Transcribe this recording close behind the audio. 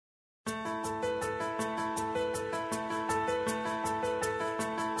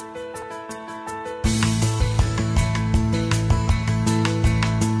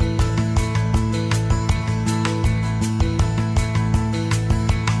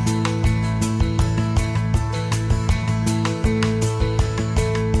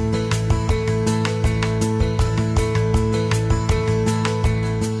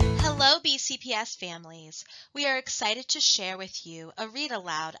families. We are excited to share with you a read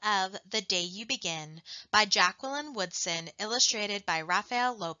aloud of The Day You Begin by Jacqueline Woodson, illustrated by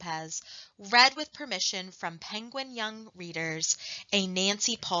Rafael Lopez, read with permission from Penguin Young Readers, a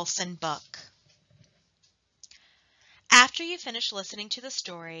Nancy Paulson book. After you finish listening to the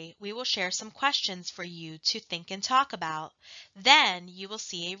story, we will share some questions for you to think and talk about. Then you will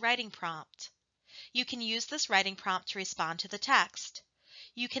see a writing prompt. You can use this writing prompt to respond to the text.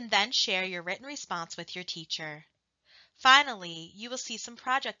 You can then share your written response with your teacher. Finally, you will see some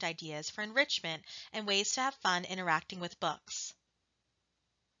project ideas for enrichment and ways to have fun interacting with books.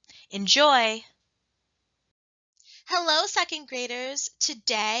 Enjoy! Hello, second graders.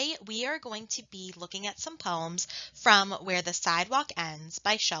 Today we are going to be looking at some poems from Where the Sidewalk Ends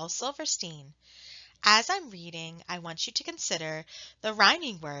by Shel Silverstein. As I'm reading, I want you to consider the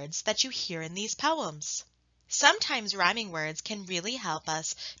rhyming words that you hear in these poems. Sometimes rhyming words can really help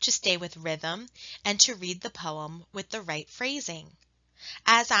us to stay with rhythm and to read the poem with the right phrasing.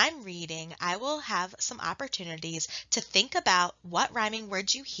 As I'm reading, I will have some opportunities to think about what rhyming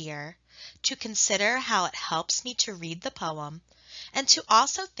words you hear, to consider how it helps me to read the poem, and to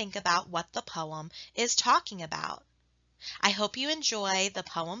also think about what the poem is talking about. I hope you enjoy the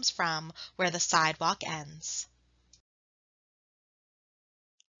poems from Where the Sidewalk Ends.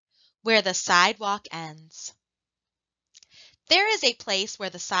 Where the Sidewalk Ends. There is a place where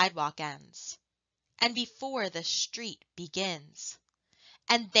the sidewalk ends, and before the street begins.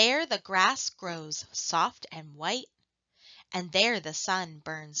 And there the grass grows soft and white, and there the sun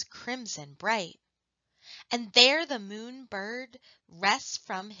burns crimson bright, and there the moon bird rests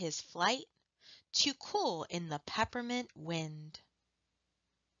from his flight to cool in the peppermint wind.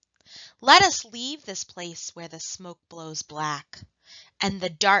 Let us leave this place where the smoke blows black, and the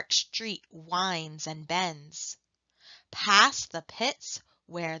dark street winds and bends. Past the pits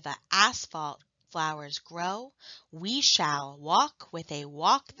where the asphalt flowers grow, we shall walk with a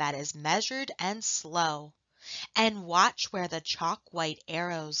walk that is measured and slow, and watch where the chalk-white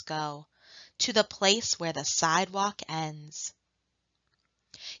arrows go, to the place where the sidewalk ends.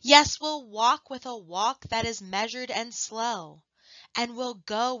 Yes, we'll walk with a walk that is measured and slow, and we'll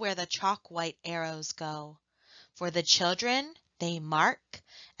go where the chalk-white arrows go. For the children, they mark,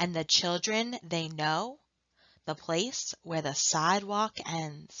 and the children, they know, the place where the sidewalk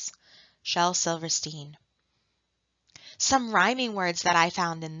ends. Shel Silverstein. Some rhyming words that I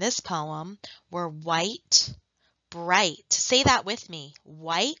found in this poem were white, bright. Say that with me.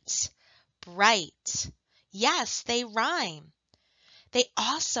 White, bright. Yes, they rhyme. They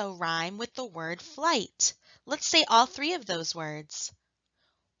also rhyme with the word flight. Let's say all three of those words.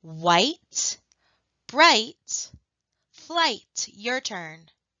 White, bright, flight. Your turn.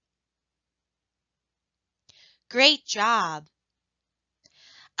 Great job.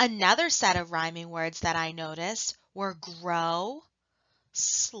 Another set of rhyming words that I noticed were grow,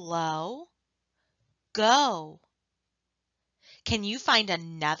 slow, go. Can you find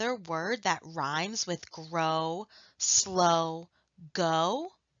another word that rhymes with grow, slow, go?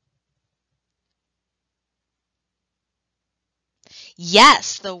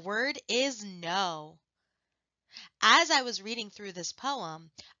 Yes, the word is no. As I was reading through this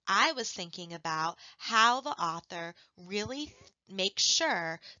poem, I was thinking about how the author really makes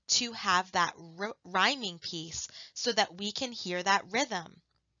sure to have that rhyming piece so that we can hear that rhythm.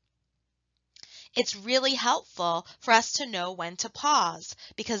 It's really helpful for us to know when to pause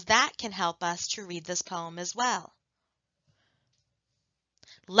because that can help us to read this poem as well.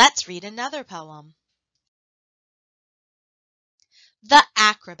 Let's read another poem. The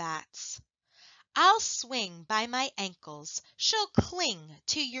Acrobats. I'll swing by my ankles, she'll cling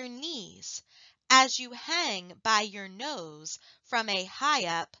to your knees, as you hang by your nose from a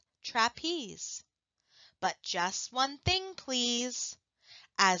high-up trapeze. But just one thing, please,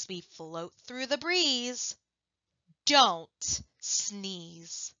 as we float through the breeze, don't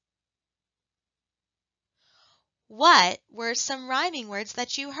sneeze. What were some rhyming words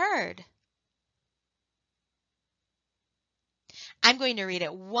that you heard? I'm going to read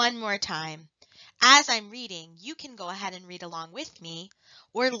it one more time. As I'm reading, you can go ahead and read along with me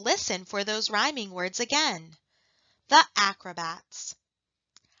or listen for those rhyming words again. The Acrobats.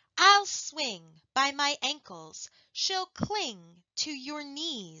 I'll swing by my ankles, she'll cling to your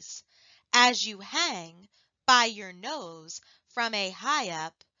knees, as you hang by your nose from a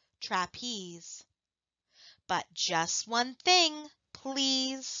high-up trapeze. But just one thing,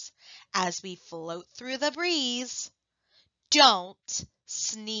 please, as we float through the breeze, don't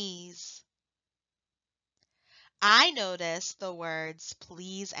sneeze. I noticed the words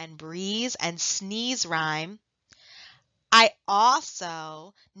please and breeze and sneeze rhyme. I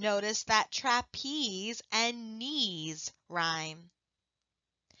also noticed that trapeze and knees rhyme.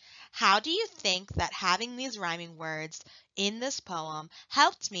 How do you think that having these rhyming words in this poem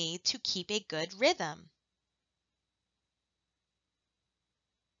helped me to keep a good rhythm?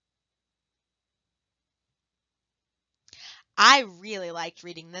 I really liked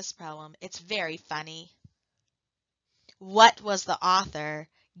reading this poem. It's very funny. What was the author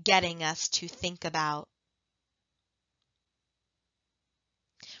getting us to think about?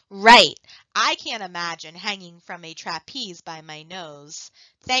 Right. I can't imagine hanging from a trapeze by my nose.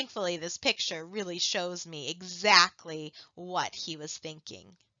 Thankfully, this picture really shows me exactly what he was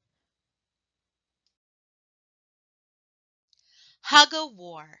thinking.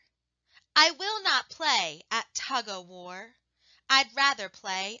 Hug-o-war. I will not play at tug-o-war. I'd rather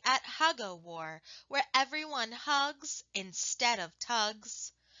play at hug-o-war, where everyone hugs instead of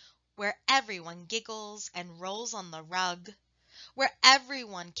tugs, where everyone giggles and rolls on the rug, where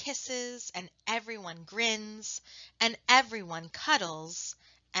everyone kisses and everyone grins, and everyone cuddles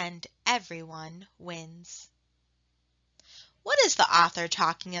and everyone wins. What is the author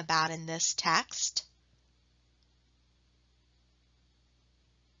talking about in this text?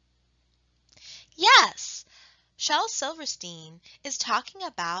 Yes, Shel Silverstein is talking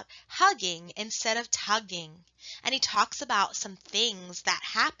about hugging instead of tugging. And he talks about some things that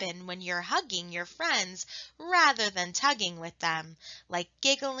happen when you're hugging your friends rather than tugging with them, like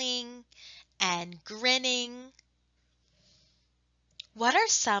giggling and grinning. What are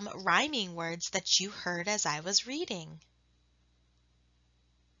some rhyming words that you heard as I was reading?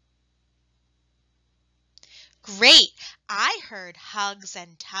 Great! I heard hugs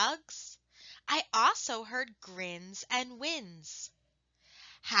and tugs. I also heard grins and wins.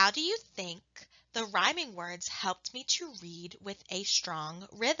 How do you think the rhyming words helped me to read with a strong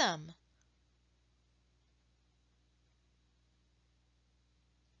rhythm?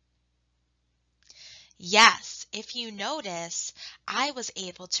 Yes, if you notice, I was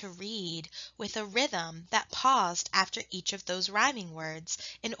able to read with a rhythm that paused after each of those rhyming words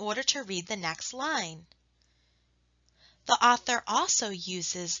in order to read the next line. The author also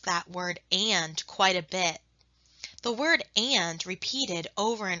uses that word and quite a bit. The word and repeated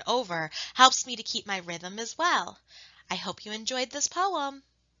over and over helps me to keep my rhythm as well. I hope you enjoyed this poem.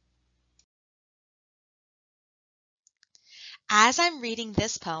 As I'm reading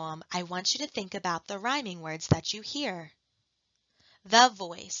this poem, I want you to think about the rhyming words that you hear. The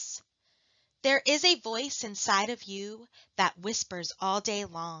voice. There is a voice inside of you that whispers all day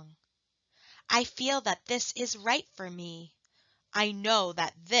long. I feel that this is right for me. I know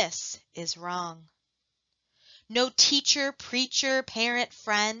that this is wrong. No teacher, preacher, parent,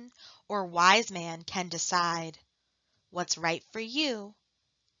 friend, or wise man can decide what's right for you.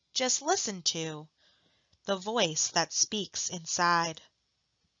 Just listen to the voice that speaks inside.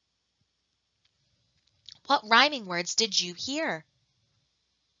 What rhyming words did you hear?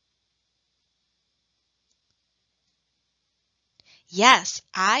 Yes,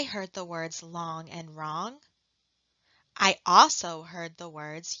 I heard the words long and wrong. I also heard the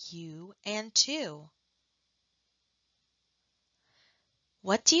words you and two.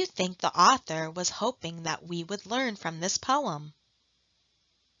 What do you think the author was hoping that we would learn from this poem?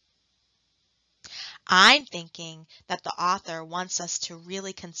 I'm thinking that the author wants us to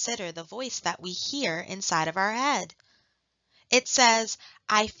really consider the voice that we hear inside of our head. It says,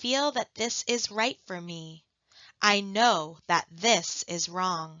 I feel that this is right for me. I know that this is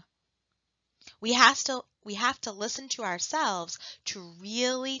wrong. We have to listen to ourselves to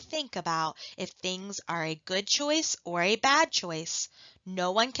really think about if things are a good choice or a bad choice.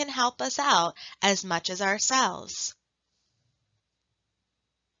 No one can help us out as much as ourselves.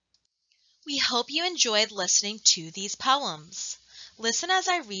 We hope you enjoyed listening to these poems. Listen as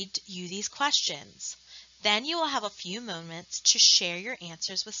I read you these questions. Then you will have a few moments to share your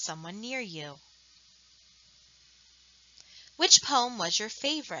answers with someone near you. Which poem was your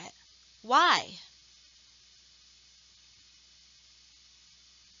favorite? Why?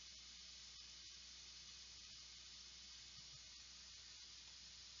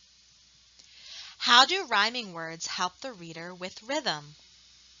 How do rhyming words help the reader with rhythm?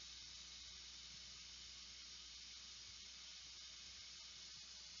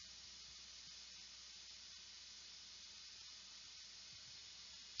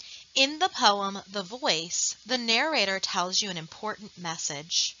 In the poem The Voice, the narrator tells you an important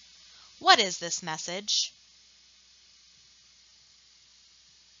message. What is this message?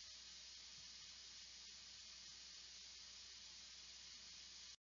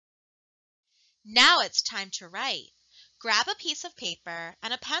 Now it's time to write. Grab a piece of paper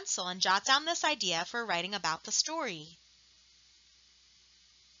and a pencil and jot down this idea for writing about the story.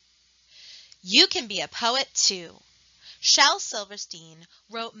 You can be a poet too. Shel Silverstein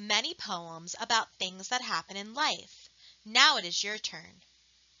wrote many poems about things that happen in life. Now it is your turn.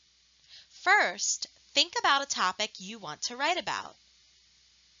 First, think about a topic you want to write about.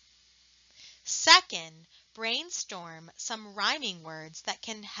 Second, brainstorm some rhyming words that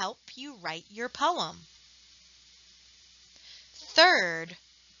can help you write your poem. Third,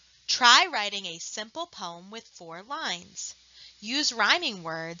 try writing a simple poem with 4 lines. Use rhyming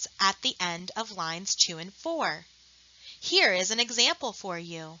words at the end of lines 2 and 4. Here is an example for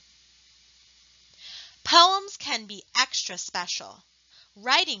you. Poems can be extra special.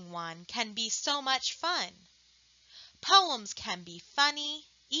 Writing one can be so much fun. Poems can be funny,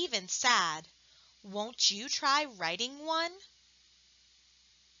 even sad. Won't you try writing one?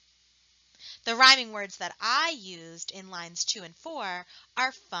 The rhyming words that I used in lines 2 and 4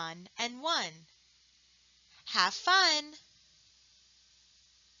 are fun and one. Have fun!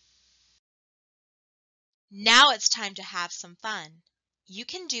 Now it's time to have some fun. You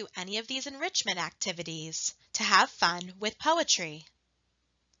can do any of these enrichment activities to have fun with poetry.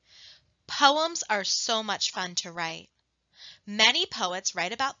 Poems are so much fun to write. Many poets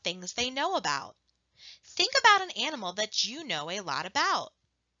write about things they know about. Think about an animal that you know a lot about.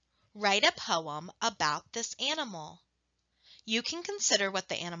 Write a poem about this animal. You can consider what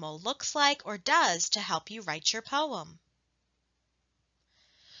the animal looks like or does to help you write your poem.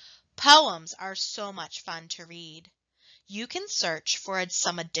 Poems are so much fun to read. You can search for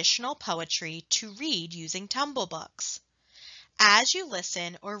some additional poetry to read using Tumble Books. As you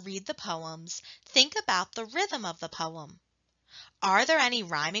listen or read the poems, think about the rhythm of the poem. Are there any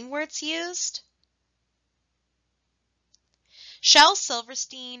rhyming words used? Shel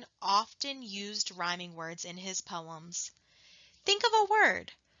Silverstein often used rhyming words in his poems. Think of a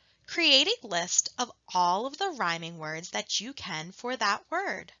word. Create a list of all of the rhyming words that you can for that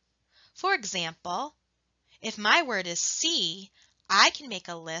word. For example, if my word is see, I can make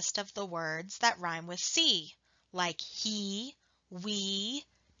a list of the words that rhyme with see, like he, we,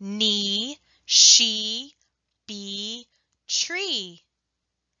 knee, she, bee, tree.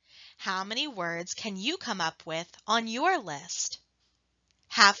 How many words can you come up with on your list?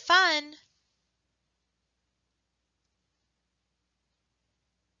 Have fun!